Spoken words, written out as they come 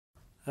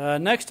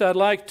Next, I'd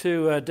like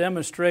to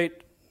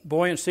demonstrate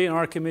buoyancy and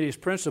Archimedes'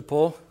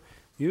 principle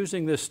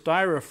using this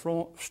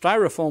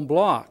styrofoam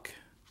block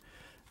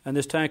and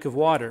this tank of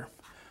water.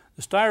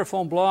 The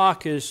styrofoam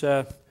block is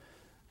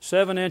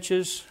 7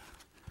 inches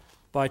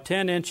by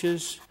 10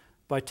 inches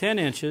by 10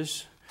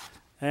 inches,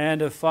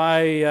 and if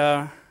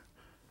I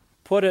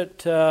put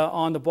it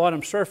on the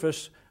bottom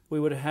surface, we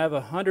would have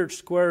 100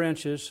 square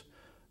inches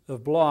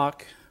of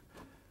block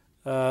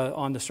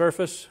on the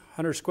surface,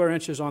 100 square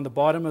inches on the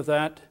bottom of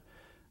that,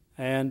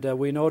 and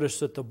we notice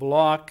that the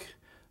block,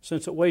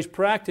 since it weighs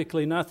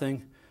practically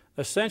nothing,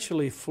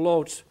 essentially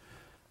floats,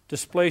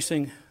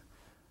 displacing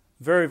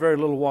very, very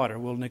little water.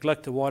 We'll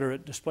neglect the water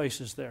it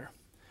displaces there.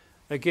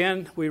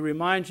 Again, we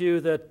remind you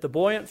that the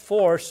buoyant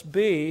force,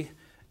 B,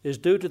 is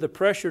due to the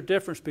pressure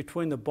difference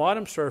between the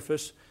bottom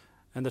surface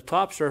and the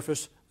top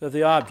surface of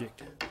the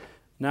object.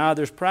 Now,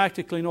 there's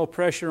practically no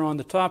pressure on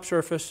the top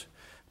surface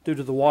due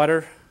to the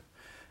water,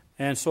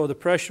 and so the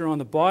pressure on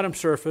the bottom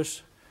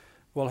surface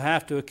will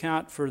have to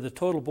account for the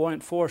total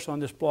buoyant force on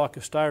this block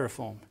of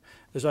styrofoam.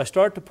 As I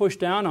start to push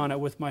down on it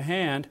with my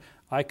hand,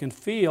 I can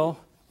feel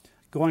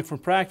going from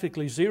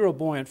practically zero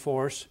buoyant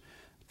force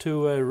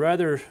to a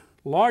rather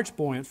large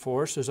buoyant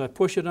force as I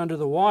push it under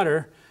the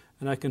water,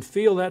 and I can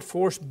feel that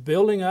force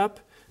building up,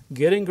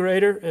 getting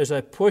greater as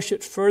I push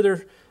it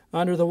further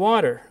under the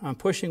water. I'm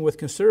pushing with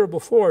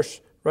considerable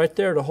force right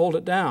there to hold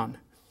it down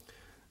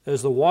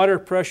as the water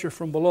pressure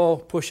from below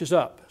pushes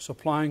up,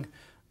 supplying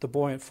the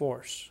buoyant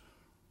force.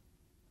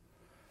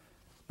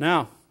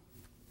 Now,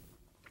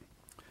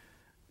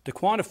 to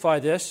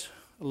quantify this,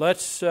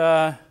 let's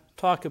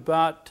talk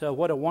about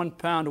what a 1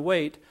 pound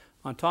weight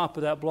on top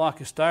of that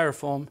block of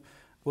styrofoam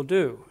will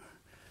do.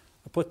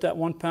 I put that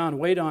 1 pound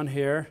weight on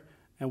here,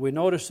 and we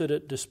notice that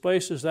it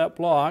displaces that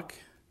block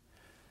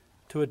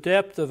to a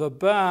depth of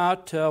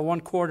about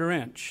 1/4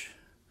 inch.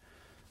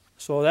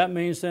 So that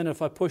means then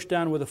if I push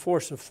down with a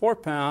force of 4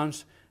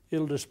 pounds,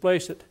 it'll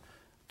displace it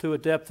to a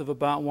depth of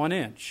about 1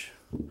 inch.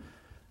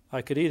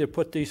 I could either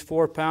put these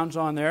 4 pounds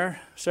on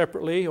there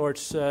separately, or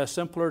it's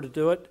simpler to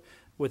do it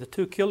with a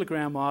 2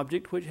 kilogram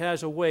object, which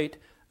has a weight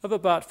of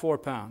about 4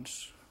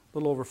 pounds, a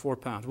little over 4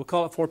 pounds. We'll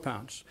call it 4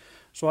 pounds.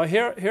 So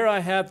here I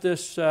have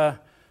this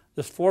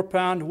 4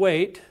 pound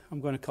weight,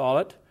 I'm going to call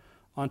it,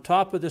 on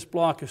top of this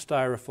block of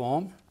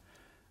styrofoam,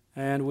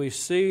 and we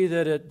see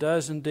that it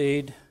does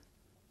indeed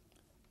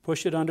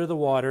push it under the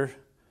water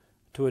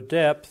to a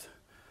depth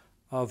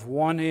of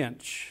 1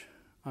 inch.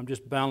 I'm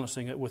just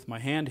balancing it with my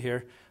hand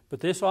here. But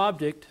this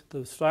object, the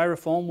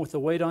styrofoam with the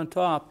weight on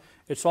top,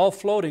 it's all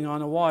floating on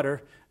the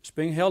water. It's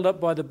being held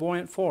up by the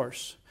buoyant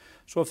force.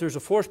 So if there's a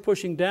force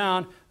pushing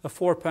down of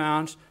 4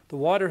 pounds, the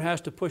water has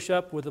to push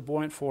up with a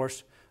buoyant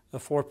force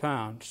of 4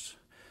 pounds.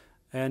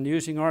 And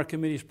using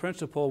Archimedes'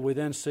 principle, we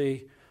then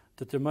see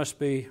that there must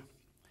be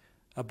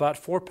about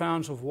 4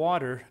 pounds of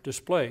water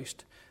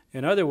displaced.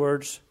 In other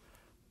words,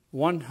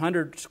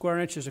 100 square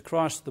inches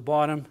across the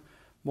bottom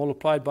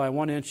multiplied by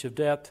 1 inch of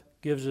depth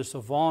gives us a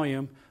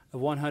volume of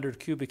 100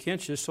 cubic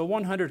inches. So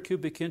 100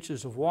 cubic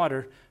inches of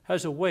water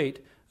has a weight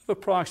of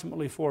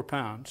approximately 4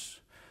 pounds.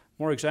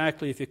 More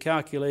exactly, if you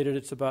calculate it,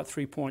 it's about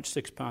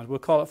 3.6 pounds. We'll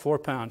call it 4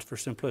 pounds for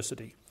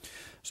simplicity.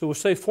 So we'll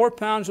say 4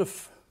 pounds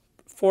of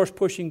force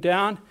pushing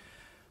down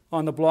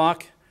on the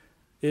block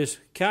is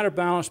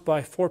counterbalanced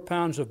by 4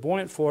 pounds of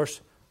buoyant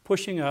force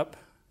pushing up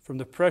from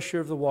the pressure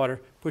of the water,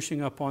 pushing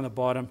up on the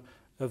bottom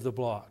of the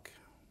block.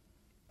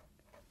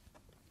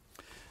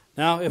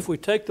 Now, if we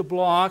take the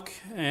block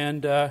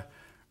and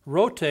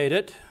rotate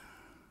it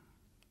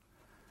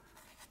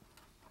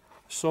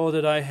so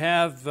that I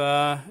have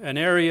an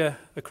area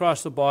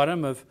across the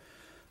bottom of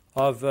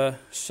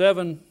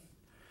 7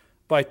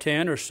 by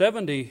 10 or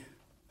 70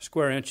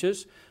 square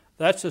inches.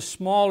 That's a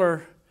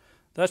smaller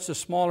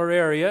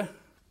area.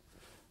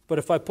 But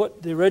if I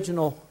put the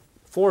original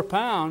 4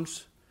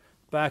 pounds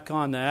back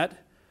on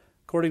that,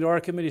 according to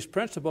Archimedes'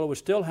 principle, it would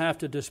still have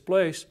to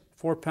displace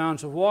 4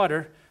 pounds of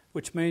water,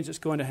 which means it's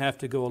going to have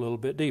to go a little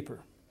bit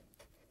deeper.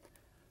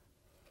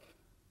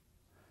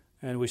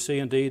 And we see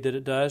indeed that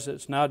it does.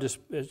 It's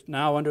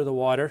now under the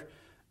water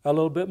a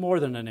little bit more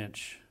than 1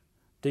 inch,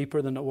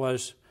 deeper than it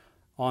was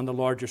on the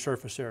larger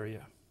surface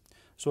area.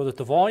 So that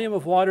the volume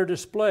of water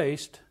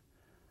displaced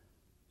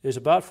is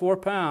about 4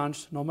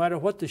 pounds, no matter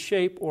what the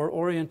shape or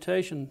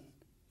orientation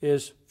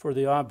is for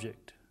the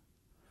object.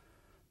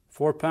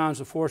 4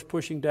 pounds of force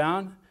pushing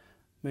down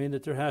mean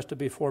that there has to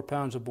be 4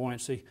 pounds of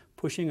buoyancy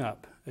pushing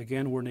up.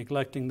 Again, we're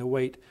neglecting the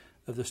weight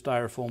of the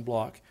styrofoam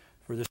block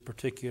for this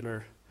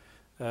particular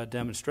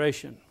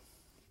demonstration.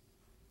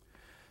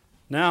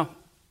 Now,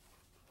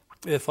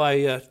 if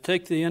I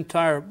take the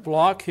entire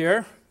block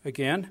here,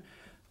 again,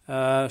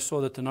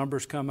 so that the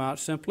numbers come out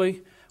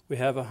simply, we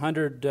have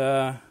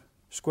 100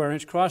 square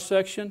inch cross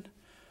section,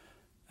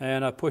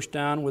 and I push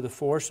down with a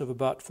force of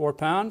about 4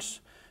 pounds.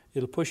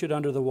 It'll push it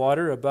under the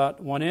water about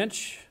 1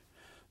 inch,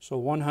 so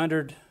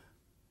 100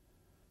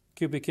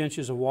 cubic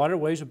inches of water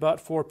weighs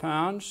about 4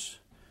 pounds.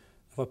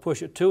 If I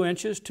push it 2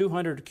 inches,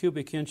 200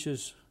 cubic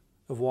inches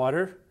of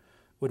water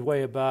would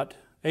weigh about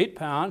 8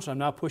 pounds. I'm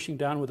now pushing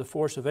down with a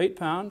force of 8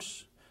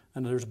 pounds,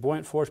 and there's a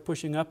buoyant force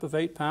pushing up of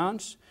 8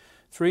 pounds.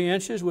 3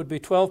 inches would be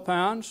 12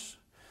 pounds.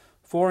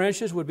 4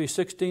 inches would be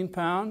 16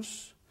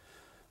 pounds.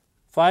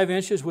 5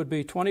 inches would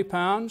be 20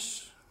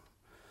 pounds.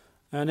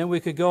 And then we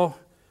could go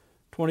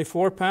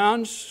 24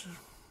 pounds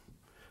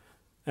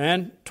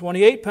and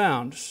 28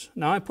 pounds.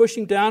 Now I'm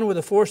pushing down with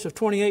a force of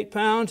 28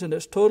 pounds, and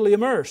it's totally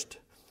immersed.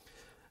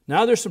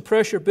 Now there's some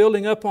pressure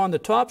building up on the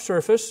top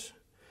surface,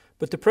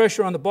 but the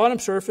pressure on the bottom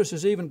surface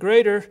is even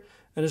greater,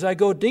 and as I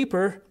go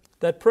deeper,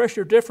 that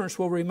pressure difference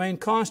will remain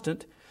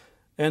constant,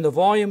 and the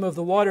volume of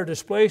the water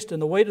displaced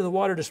and the weight of the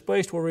water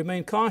displaced will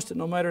remain constant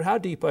no matter how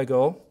deep I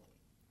go,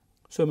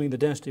 assuming the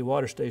density of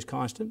water stays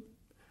constant.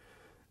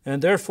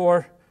 And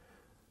therefore,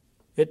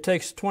 it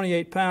takes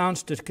 28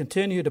 pounds to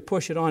continue to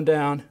push it on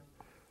down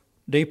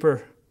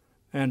deeper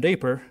and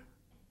deeper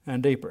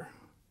and deeper.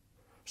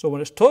 So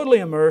when it's totally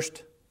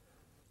immersed,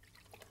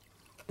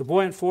 the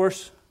buoyant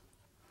force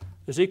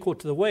is equal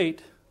to the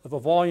weight of a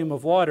volume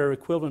of water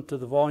equivalent to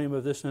the volume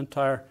of this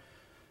entire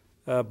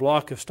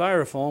block of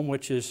styrofoam,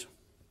 which is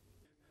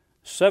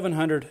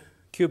 700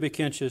 cubic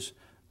inches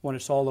when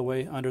it's all the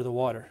way under the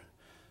water.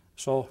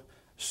 So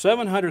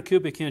 700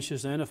 cubic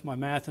inches then, if my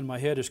math in my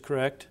head is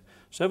correct,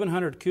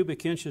 700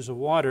 cubic inches of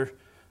water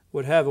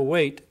would have a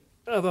weight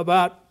of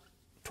about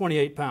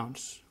 28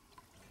 pounds.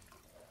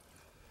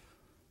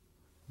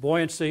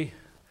 Buoyancy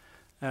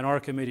and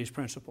Archimedes'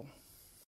 principle.